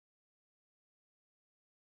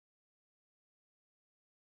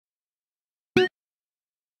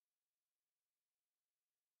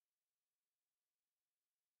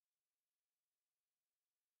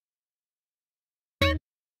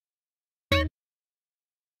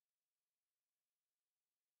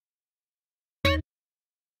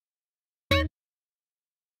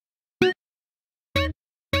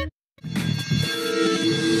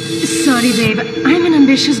sorry, babe. I'm an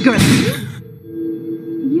ambitious girl.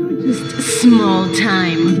 You're just small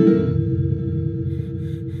time.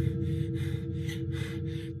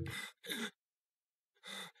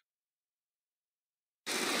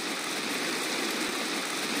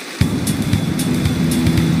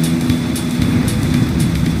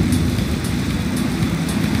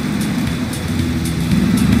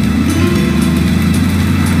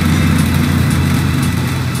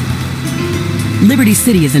 Liberty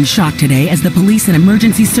City is in shock today as the police and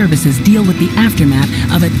emergency services deal with the aftermath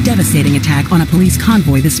of a devastating attack on a police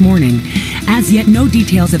convoy this morning. As yet, no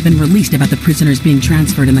details have been released about the prisoners being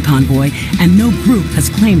transferred in the convoy, and no group has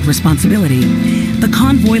claimed responsibility. The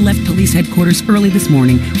convoy left police headquarters early this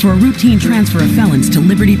morning for a routine transfer of felons to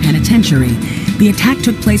Liberty Penitentiary. The attack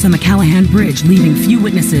took place on the Callahan Bridge, leaving few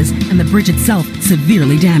witnesses and the bridge itself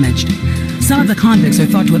severely damaged. Some of the convicts are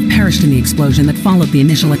thought to have perished in the explosion that followed the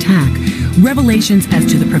initial attack. Revelations as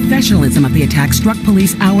to the professionalism of the attack struck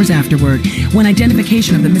police hours afterward, when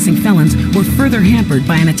identification of the missing felons were further hampered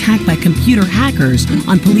by an attack by computer hackers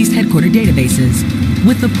on police headquarters databases.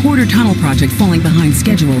 With the Porter Tunnel project falling behind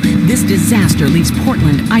schedule, this disaster leaves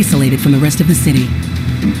Portland isolated from the rest of the city.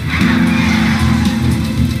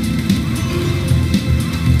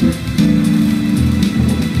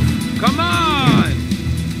 Come on!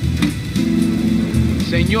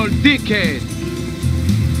 Senor Dickhead!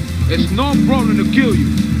 It's no problem to kill you.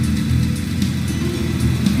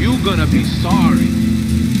 You gonna be sorry.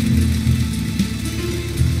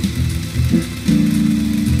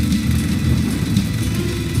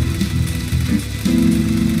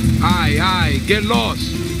 Aye, get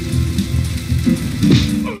lost.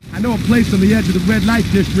 I know a place on the edge of the red light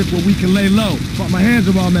district where we can lay low, but my hands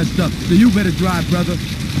are all messed up, so you better drive, brother.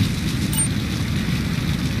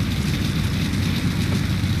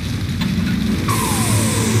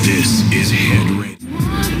 This is Head Radio.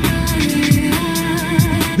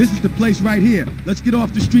 This is the place right here. Let's get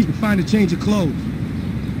off the street and find a change of clothes.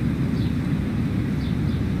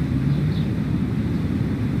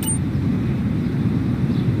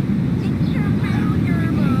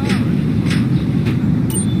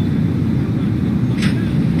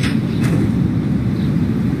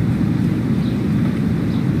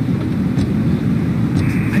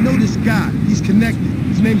 I know this guy. He's connected.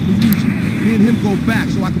 His name's Luigi. Me and him go back,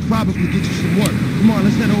 so I could probably get you some work. Come on,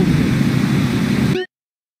 let's head over there.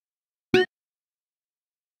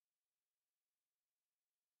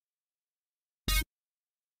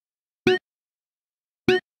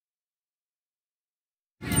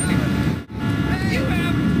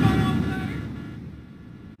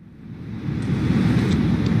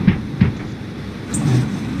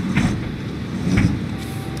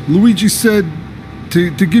 Luigi said to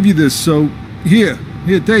give you this, so here,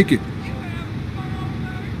 take it.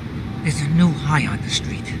 There's a new high on the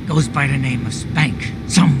street. Goes by the name of Spank.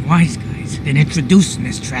 Some wise guy's been introducing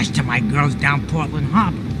this trash to my girls down Portland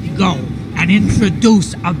Harbor. You go and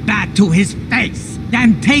introduce a bat to his face.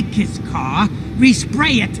 Then take his car,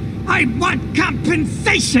 respray it. I want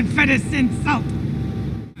compensation for this insult.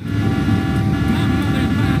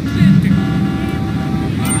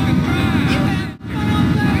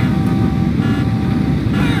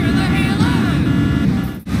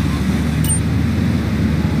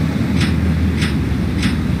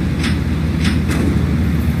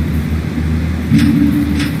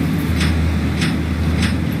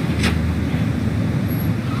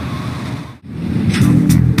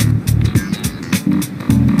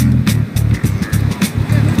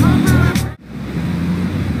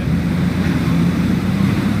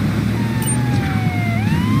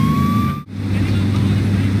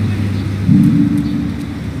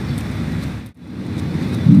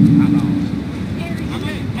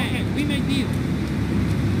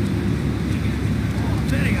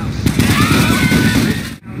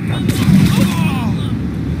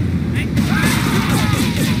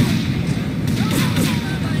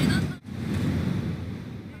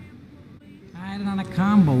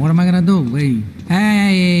 What am I gonna do? Wait.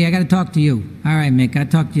 Hey, I gotta talk to you. All right, Mick, I'll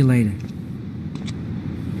talk to you later.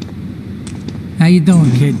 How you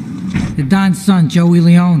doing, kid? The Don's son, Joey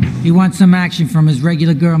Leone. He wants some action from his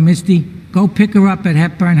regular girl, Misty. Go pick her up at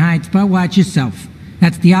Hepburn Heights, but watch yourself.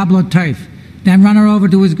 That's Diablo turf. Then run her over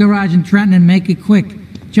to his garage in Trenton and make it quick.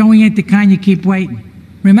 Joey ain't the kind you keep waiting.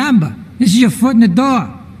 Remember, this is your foot in the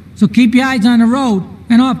door. So keep your eyes on the road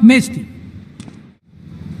and off Misty.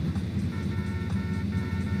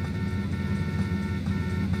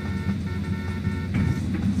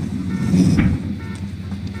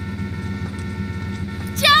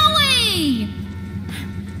 Joey!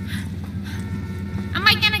 Am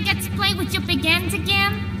I gonna get to play with your big ends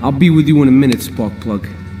again? I'll be with you in a minute, Sparkplug.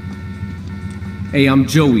 Hey, I'm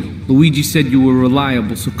Joey. Luigi said you were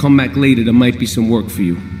reliable, so come back later. There might be some work for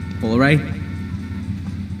you. All right?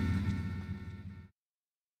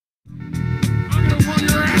 I'm gonna run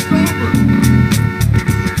your ass over.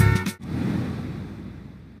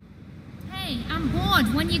 Hey, I'm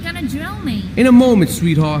bored. When you gonna drill me? In a moment,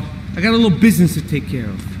 sweetheart. I got a little business to take care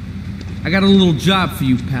of. I got a little job for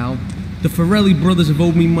you, pal. The Ferrelli brothers have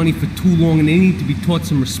owed me money for too long, and they need to be taught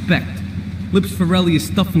some respect. Lips Ferrelli is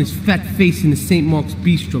stuffing his fat face in the St. Mark's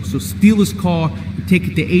Bistro, so steal his car and take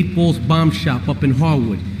it to 8 Ball's bomb shop up in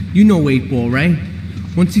Harwood. You know 8 Ball, right?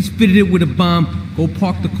 Once he's fitted it with a bomb, go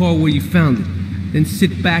park the car where you found it. Then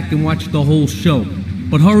sit back and watch the whole show.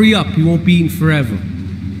 But hurry up, he won't be eating forever.